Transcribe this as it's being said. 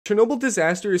Chernobyl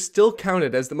disaster is still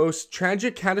counted as the most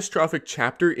tragic catastrophic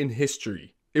chapter in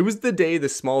history. It was the day the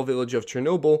small village of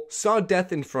Chernobyl saw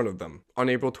death in front of them. On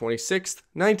April 26,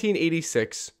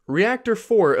 1986, Reactor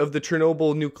 4 of the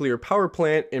Chernobyl nuclear power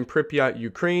plant in Pripyat,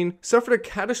 Ukraine, suffered a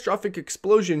catastrophic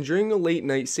explosion during a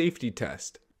late-night safety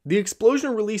test. The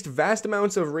explosion released vast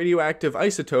amounts of radioactive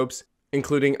isotopes,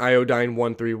 including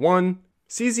iodine-131,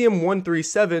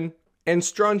 cesium-137, and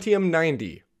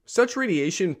strontium-90. Such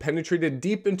radiation penetrated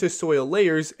deep into soil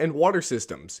layers and water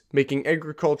systems, making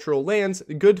agricultural lands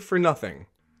good for nothing.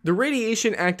 The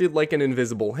radiation acted like an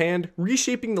invisible hand,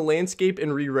 reshaping the landscape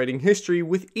and rewriting history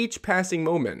with each passing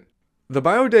moment. The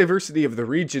biodiversity of the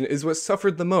region is what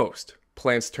suffered the most.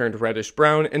 Plants turned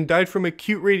reddish-brown and died from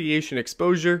acute radiation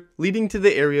exposure, leading to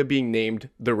the area being named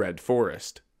the Red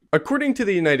Forest. According to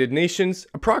the United Nations,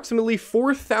 approximately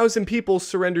 4,000 people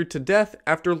surrendered to death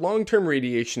after long-term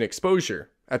radiation exposure.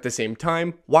 At the same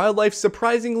time, wildlife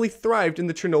surprisingly thrived in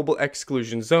the Chernobyl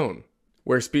exclusion zone,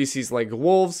 where species like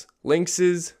wolves,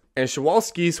 lynxes, and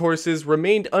Przewalski's horses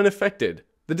remained unaffected.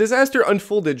 The disaster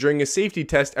unfolded during a safety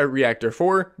test at Reactor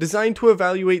 4, designed to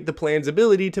evaluate the plant's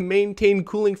ability to maintain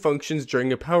cooling functions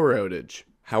during a power outage.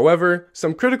 However,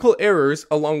 some critical errors,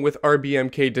 along with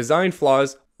RBMK design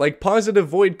flaws, like positive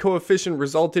void coefficient,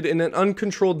 resulted in an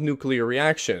uncontrolled nuclear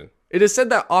reaction. It is said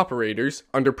that operators,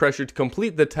 under pressure to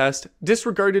complete the test,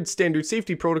 disregarded standard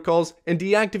safety protocols and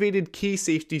deactivated key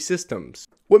safety systems.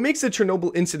 What makes the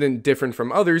Chernobyl incident different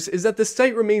from others is that the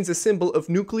site remains a symbol of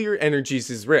nuclear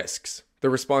energy's risks. The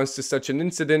response to such an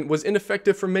incident was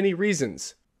ineffective for many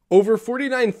reasons. Over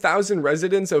 49,000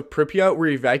 residents of Pripyat were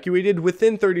evacuated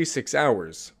within 36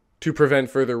 hours. To prevent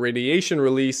further radiation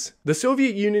release, the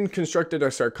Soviet Union constructed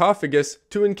a sarcophagus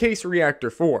to encase Reactor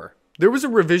 4. There was a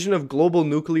revision of global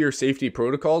nuclear safety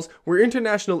protocols where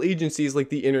international agencies like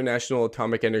the International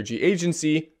Atomic Energy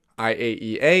Agency,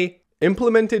 IAEA,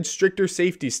 implemented stricter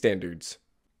safety standards.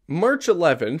 March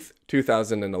 11th,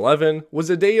 2011 was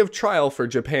a day of trial for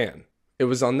Japan. It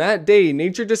was on that day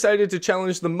nature decided to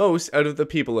challenge the most out of the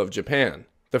people of Japan.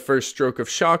 The first stroke of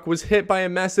shock was hit by a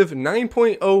massive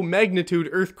 9.0 magnitude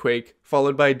earthquake,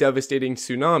 followed by a devastating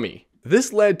tsunami.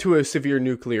 This led to a severe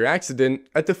nuclear accident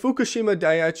at the Fukushima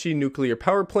Daiichi nuclear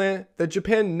power plant that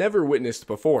Japan never witnessed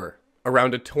before.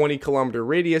 Around a 20-kilometer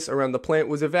radius around the plant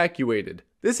was evacuated.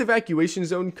 This evacuation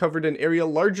zone covered an area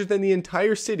larger than the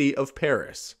entire city of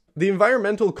Paris. The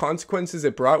environmental consequences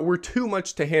it brought were too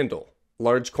much to handle.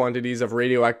 Large quantities of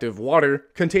radioactive water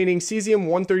containing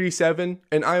cesium-137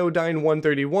 and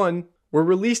iodine-131 were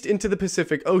released into the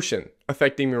Pacific Ocean,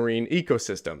 affecting marine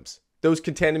ecosystems. Those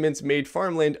contaminants made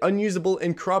farmland unusable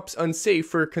and crops unsafe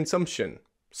for consumption.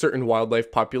 Certain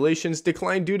wildlife populations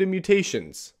declined due to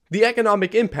mutations. The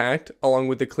economic impact, along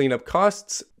with the cleanup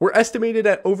costs, were estimated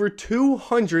at over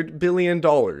 $200 billion.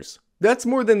 That's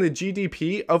more than the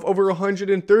GDP of over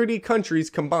 130 countries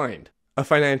combined. A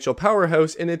financial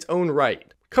powerhouse in its own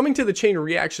right. Coming to the chain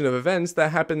reaction of events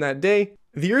that happened that day,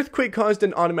 the earthquake caused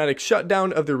an automatic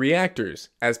shutdown of the reactors,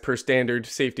 as per standard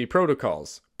safety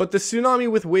protocols. But the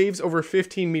tsunami with waves over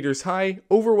 15 meters high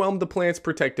overwhelmed the plant's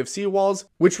protective seawalls,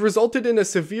 which resulted in a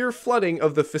severe flooding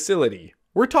of the facility.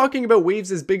 We're talking about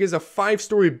waves as big as a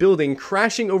 5-story building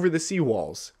crashing over the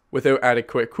seawalls. Without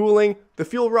adequate cooling, the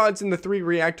fuel rods in the 3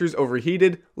 reactors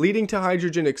overheated, leading to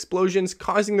hydrogen explosions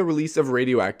causing the release of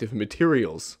radioactive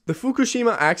materials. The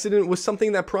Fukushima accident was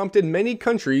something that prompted many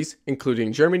countries,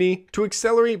 including Germany, to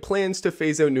accelerate plans to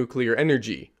phase out nuclear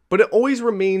energy. But it always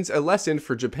remains a lesson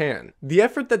for Japan. The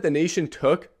effort that the nation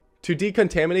took to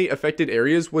decontaminate affected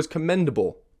areas was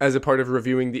commendable. As a part of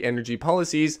reviewing the energy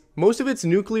policies, most of its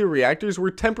nuclear reactors were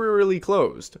temporarily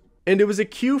closed. And it was a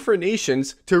cue for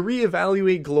nations to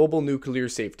reevaluate global nuclear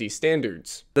safety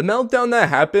standards. The meltdown that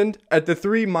happened at the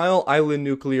 3 Mile Island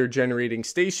Nuclear Generating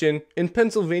Station in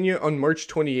Pennsylvania on March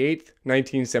 28,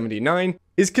 1979,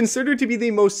 is considered to be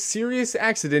the most serious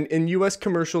accident in US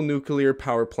commercial nuclear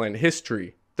power plant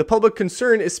history. The public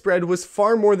concern it spread was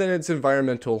far more than its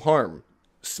environmental harm.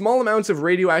 Small amounts of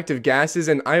radioactive gases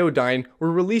and iodine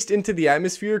were released into the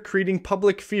atmosphere, creating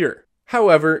public fear.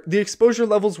 However, the exposure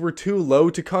levels were too low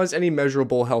to cause any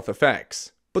measurable health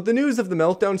effects. But the news of the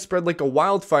meltdown spread like a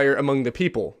wildfire among the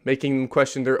people, making them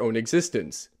question their own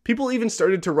existence. People even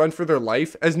started to run for their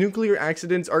life, as nuclear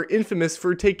accidents are infamous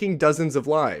for taking dozens of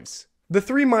lives. The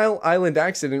 3 Mile Island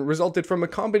accident resulted from a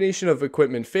combination of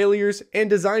equipment failures and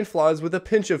design flaws with a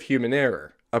pinch of human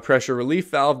error. A pressure relief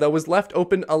valve that was left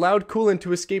open allowed coolant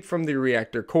to escape from the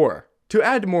reactor core. To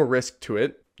add more risk to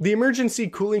it, The emergency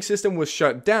cooling system was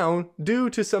shut down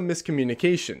due to some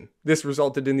miscommunication. This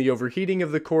resulted in the overheating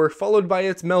of the core followed by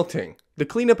its melting. The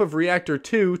cleanup of Reactor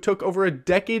 2 took over a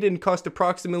decade and cost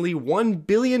approximately $1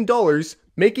 billion,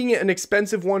 making it an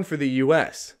expensive one for the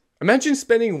US. Imagine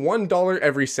spending $1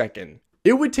 every second.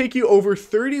 It would take you over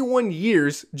 31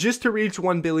 years just to reach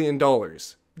 $1 billion.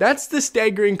 That's the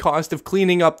staggering cost of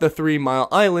cleaning up the 3 Mile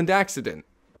Island accident.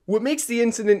 What makes the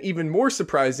incident even more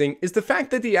surprising is the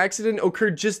fact that the accident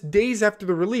occurred just days after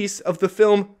the release of the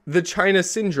film The China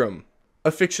Syndrome,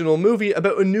 a fictional movie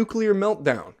about a nuclear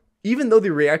meltdown. Even though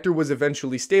the reactor was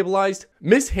eventually stabilized,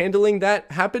 mishandling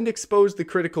that happened exposed the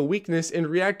critical weakness in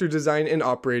reactor design and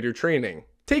operator training.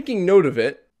 Taking note of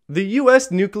it, the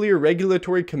US Nuclear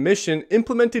Regulatory Commission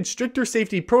implemented stricter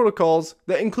safety protocols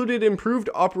that included improved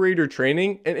operator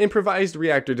training and improvised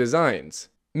reactor designs.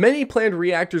 Many planned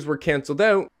reactors were cancelled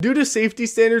out due to safety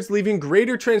standards, leaving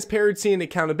greater transparency and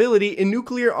accountability in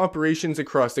nuclear operations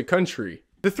across the country.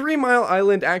 The 3 Mile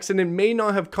Island accident may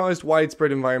not have caused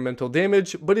widespread environmental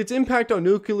damage, but its impact on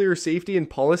nuclear safety and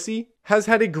policy has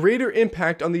had a greater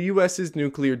impact on the US's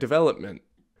nuclear development.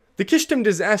 The Kyshtym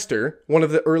disaster, one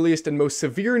of the earliest and most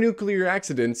severe nuclear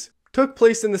accidents, took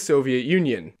place in the Soviet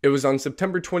Union. It was on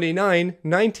September 29,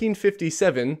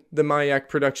 1957, the Mayak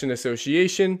Production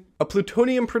Association, a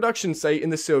plutonium production site in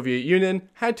the Soviet Union,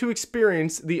 had to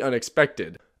experience the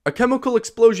unexpected. A chemical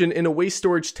explosion in a waste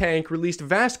storage tank released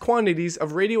vast quantities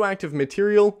of radioactive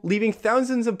material, leaving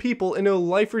thousands of people in a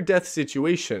life-or-death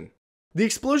situation. The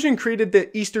explosion created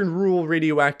the Eastern Rural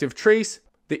Radioactive Trace,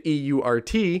 the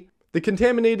EURT, the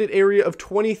contaminated area of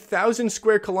 20,000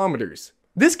 square kilometers.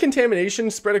 This contamination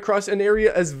spread across an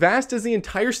area as vast as the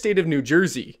entire state of New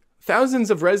Jersey. Thousands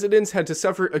of residents had to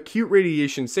suffer acute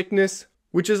radiation sickness,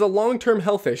 which is a long-term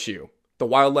health issue. The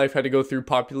wildlife had to go through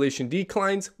population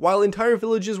declines, while entire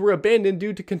villages were abandoned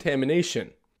due to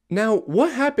contamination. Now,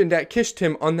 what happened at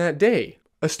Kyshtym on that day?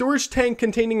 A storage tank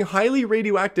containing highly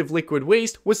radioactive liquid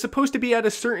waste was supposed to be at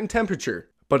a certain temperature,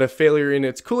 but a failure in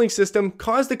its cooling system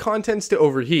caused the contents to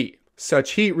overheat.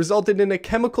 Such heat resulted in a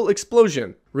chemical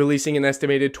explosion, releasing an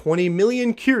estimated 20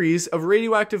 million curies of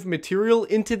radioactive material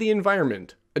into the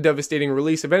environment, a devastating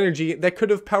release of energy that could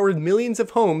have powered millions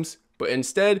of homes, but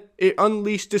instead, it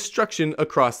unleashed destruction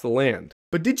across the land.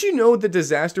 But did you know the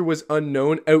disaster was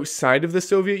unknown outside of the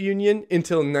Soviet Union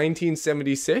until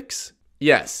 1976?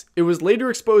 Yes, it was later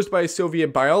exposed by a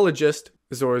Soviet biologist,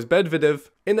 Zoris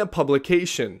Bedvedev, in a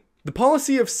publication. The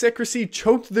policy of secrecy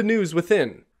choked the news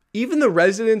within. Even the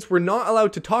residents were not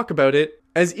allowed to talk about it,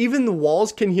 as even the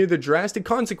walls can hear the drastic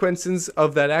consequences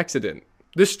of that accident.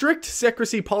 The strict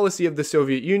secrecy policy of the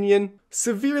Soviet Union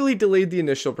severely delayed the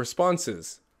initial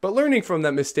responses. But learning from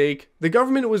that mistake, the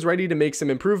government was ready to make some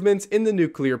improvements in the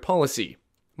nuclear policy.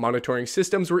 Monitoring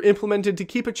systems were implemented to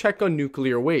keep a check on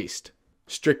nuclear waste.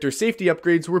 Stricter safety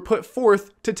upgrades were put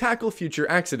forth to tackle future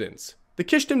accidents. The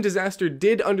Kyshtym disaster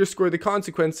did underscore the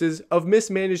consequences of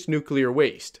mismanaged nuclear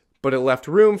waste, but it left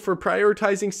room for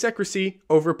prioritizing secrecy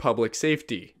over public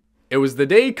safety. It was the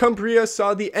day Cumbria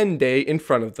saw the end day in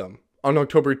front of them. On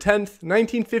October 10th,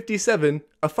 1957,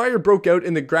 a fire broke out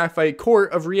in the graphite core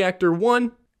of Reactor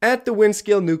 1 at the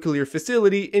Windscale nuclear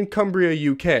facility in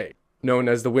Cumbria, UK. Known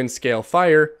as the Windscale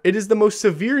Fire, it is the most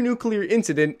severe nuclear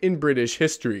incident in British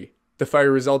history. The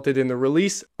fire resulted in the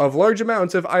release of large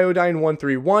amounts of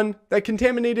iodine-131 that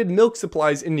contaminated milk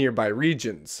supplies in nearby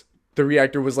regions. The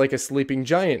reactor was like a sleeping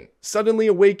giant, suddenly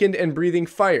awakened and breathing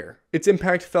fire. Its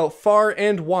impact felt far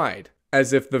and wide,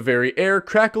 as if the very air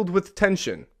crackled with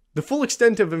tension. The full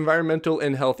extent of environmental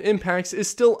and health impacts is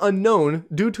still unknown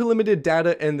due to limited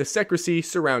data and the secrecy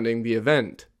surrounding the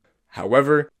event.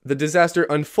 However, the disaster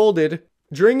unfolded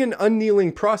during an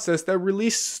annealing process that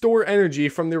released stored energy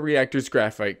from the reactor's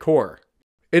graphite core.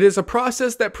 It is a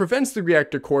process that prevents the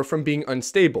reactor core from being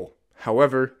unstable.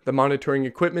 However, the monitoring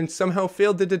equipment somehow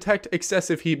failed to detect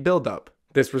excessive heat buildup.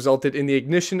 This resulted in the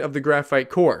ignition of the graphite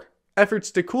core. Efforts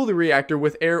to cool the reactor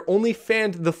with air only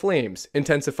fanned the flames,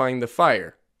 intensifying the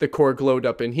fire. The core glowed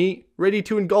up in heat, ready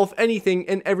to engulf anything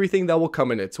and everything that will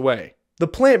come in its way. The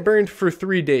plant burned for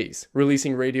 3 days,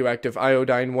 releasing radioactive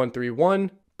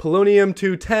iodine-131,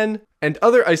 polonium-210, and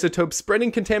other isotopes,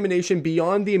 spreading contamination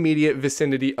beyond the immediate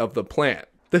vicinity of the plant.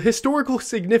 The historical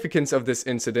significance of this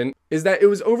incident is that it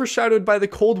was overshadowed by the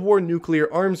Cold War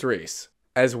nuclear arms race,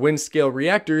 as Windscale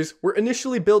reactors were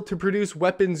initially built to produce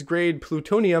weapons-grade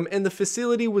plutonium and the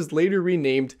facility was later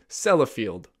renamed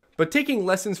Sellafield. But taking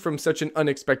lessons from such an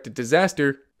unexpected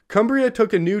disaster, Cumbria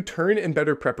took a new turn and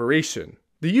better preparation.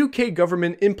 The UK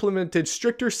government implemented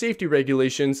stricter safety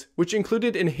regulations, which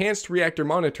included enhanced reactor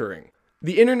monitoring.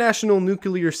 The international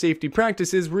nuclear safety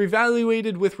practices were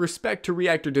evaluated with respect to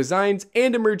reactor designs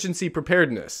and emergency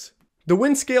preparedness. The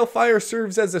Windscale Fire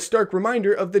serves as a stark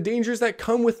reminder of the dangers that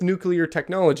come with nuclear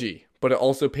technology, but it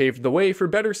also paved the way for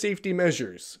better safety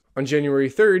measures. On January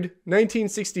 3,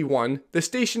 1961, the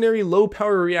Stationary Low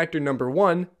Power Reactor No.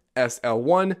 1,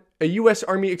 SL-1, a U.S.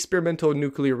 Army experimental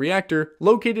nuclear reactor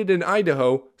located in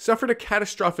Idaho, suffered a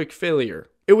catastrophic failure.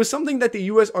 It was something that the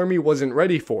U.S. Army wasn't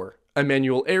ready for. A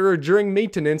manual error during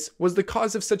maintenance was the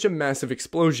cause of such a massive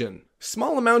explosion.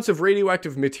 Small amounts of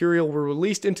radioactive material were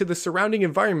released into the surrounding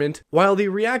environment while the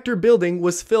reactor building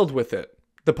was filled with it.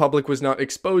 The public was not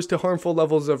exposed to harmful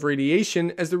levels of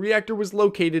radiation as the reactor was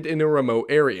located in a remote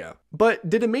area. But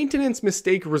did a maintenance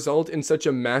mistake result in such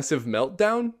a massive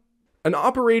meltdown? An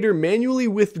operator manually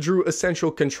withdrew a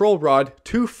central control rod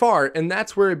too far, and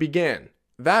that's where it began.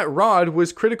 That rod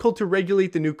was critical to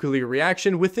regulate the nuclear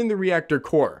reaction within the reactor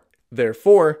core.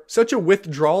 Therefore, such a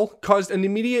withdrawal caused an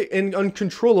immediate and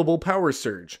uncontrollable power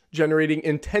surge, generating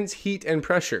intense heat and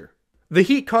pressure. The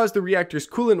heat caused the reactor's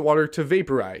coolant water to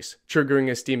vaporize,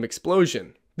 triggering a steam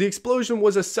explosion. The explosion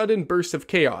was a sudden burst of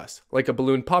chaos, like a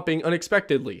balloon popping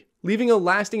unexpectedly, leaving a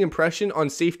lasting impression on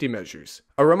safety measures,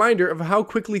 a reminder of how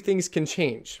quickly things can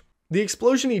change. The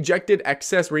explosion ejected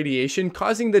excess radiation,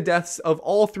 causing the deaths of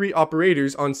all 3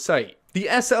 operators on site. The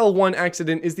SL-1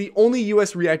 accident is the only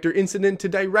U.S. reactor incident to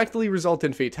directly result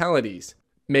in fatalities,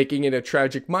 making it a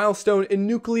tragic milestone in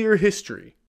nuclear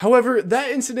history. However,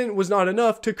 that incident was not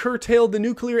enough to curtail the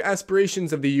nuclear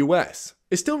aspirations of the U.S.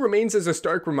 It still remains as a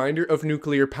stark reminder of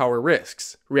nuclear power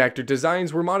risks. Reactor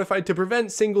designs were modified to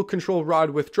prevent single control rod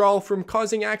withdrawal from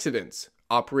causing accidents.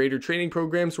 Operator training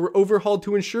programs were overhauled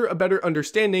to ensure a better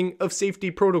understanding of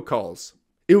safety protocols.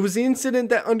 It was the incident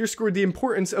that underscored the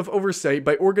importance of oversight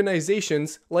by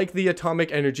organizations like the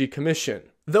Atomic Energy Commission.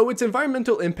 Though its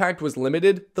environmental impact was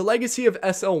limited, the legacy of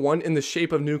SL-1 in the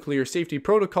shape of nuclear safety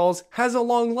protocols has a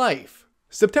long life.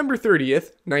 September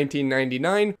 30th,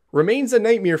 1999, remains a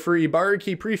nightmare for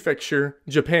Ibaraki Prefecture,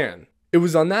 Japan. It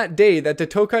was on that day that the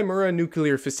Tokaimura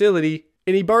nuclear facility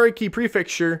in Ibaraki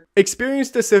Prefecture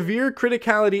experienced a severe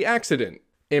criticality accident.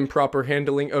 Improper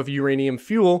handling of uranium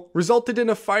fuel resulted in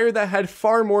a fire that had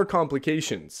far more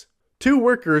complications. 2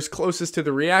 workers closest to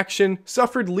the reaction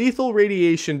suffered lethal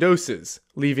radiation doses,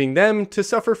 leaving them to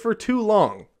suffer for too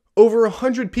long. Over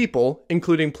 100 people,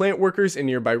 including plant workers and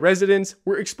nearby residents,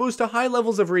 were exposed to high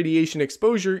levels of radiation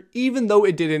exposure even though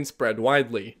it didn't spread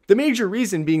widely. The major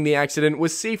reason being the accident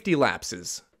was safety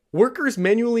lapses. Workers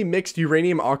manually mixed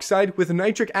uranium oxide with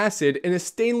nitric acid in a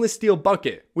stainless steel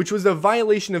bucket, which was a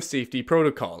violation of safety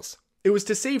protocols. It was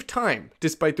to save time,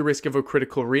 despite the risk of a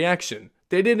critical reaction.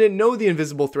 They didn't know the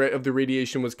invisible threat of the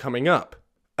radiation was coming up.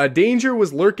 A danger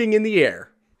was lurking in the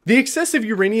air. The excessive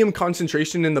uranium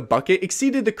concentration in the bucket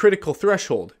exceeded the critical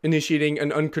threshold, initiating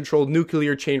an uncontrolled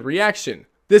nuclear chain reaction.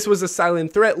 This was a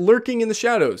silent threat lurking in the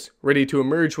shadows, ready to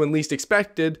emerge when least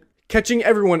expected, catching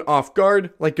everyone off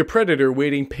guard like a predator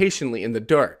waiting patiently in the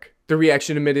dark. The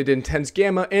reaction emitted intense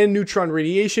gamma and neutron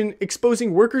radiation,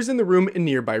 exposing workers in the room and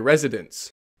nearby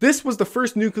residents. This was the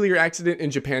first nuclear accident in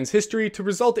Japan's history to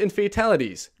result in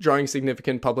fatalities, drawing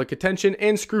significant public attention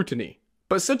and scrutiny.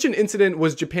 But such an incident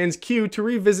was Japan's cue to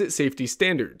revisit safety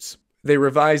standards. They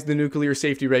revised the nuclear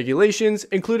safety regulations,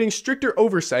 including stricter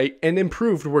oversight and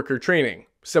improved worker training.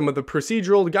 Some of the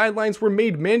procedural guidelines were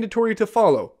made mandatory to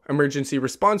follow. Emergency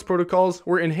response protocols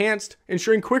were enhanced,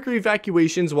 ensuring quicker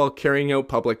evacuations while carrying out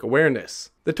public awareness.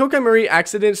 The Tokaimura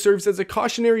accident serves as a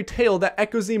cautionary tale that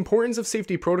echoes the importance of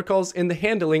safety protocols in the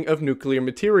handling of nuclear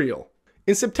material.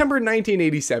 In September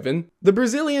 1987, the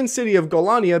Brazilian city of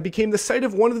Goiânia became the site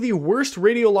of one of the worst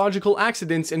radiological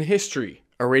accidents in history.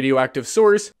 A radioactive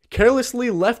source, carelessly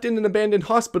left in an abandoned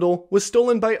hospital, was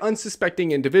stolen by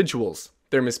unsuspecting individuals.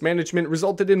 Their mismanagement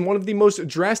resulted in one of the most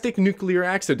drastic nuclear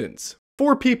accidents.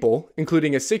 4 people,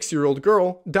 including a 6-year-old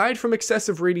girl, died from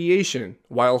excessive radiation,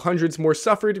 while hundreds more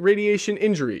suffered radiation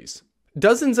injuries.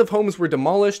 Dozens of homes were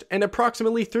demolished, and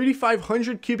approximately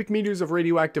 3,500 cubic meters of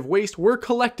radioactive waste were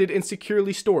collected and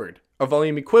securely stored, a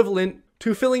volume equivalent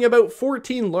to filling about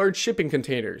 14 large shipping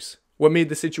containers. What made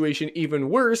the situation even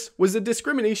worse was the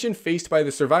discrimination faced by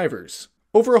the survivors.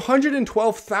 Over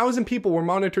 112,000 people were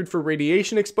monitored for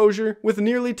radiation exposure, with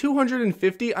nearly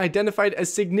 250 identified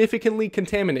as significantly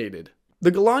contaminated.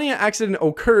 The Goiânia accident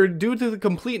occurred due to the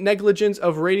complete negligence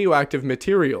of radioactive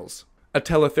materials. A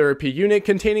teletherapy unit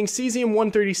containing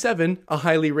cesium-137, a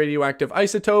highly radioactive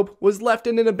isotope, was left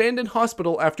in an abandoned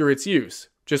hospital after its use.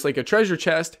 Just like a treasure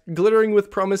chest, glittering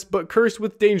with promise but cursed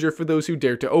with danger for those who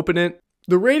dare to open it,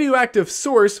 the radioactive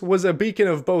source was a beacon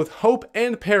of both hope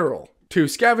and peril. Two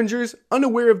scavengers,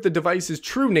 unaware of the device's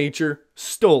true nature,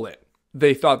 stole it.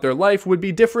 They thought their life would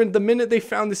be different the minute they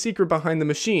found the secret behind the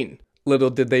machine. Little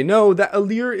did they know that a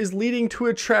lure is leading to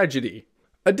a tragedy.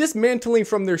 A dismantling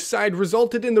from their side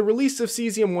resulted in the release of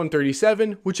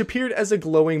cesium-137, which appeared as a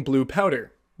glowing blue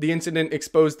powder. The incident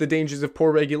exposed the dangers of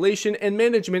poor regulation and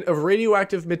management of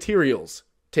radioactive materials.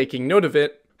 Taking note of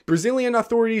it, Brazilian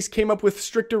authorities came up with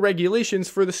stricter regulations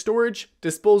for the storage,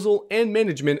 disposal, and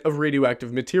management of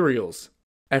radioactive materials.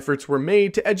 Efforts were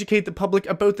made to educate the public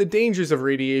about the dangers of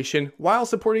radiation while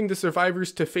supporting the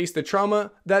survivors to face the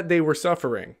trauma that they were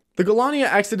suffering. The Goiânia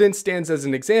accident stands as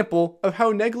an example of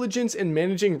how negligence in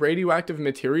managing radioactive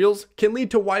materials can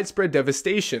lead to widespread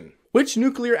devastation. Which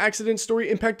nuclear accident story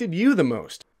impacted you the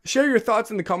most? Share your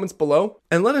thoughts in the comments below,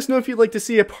 and let us know if you'd like to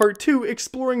see a part 2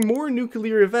 exploring more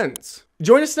nuclear events.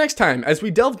 Join us next time as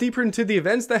we delve deeper into the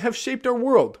events that have shaped our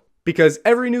world, because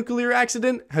every nuclear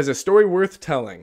accident has a story worth telling.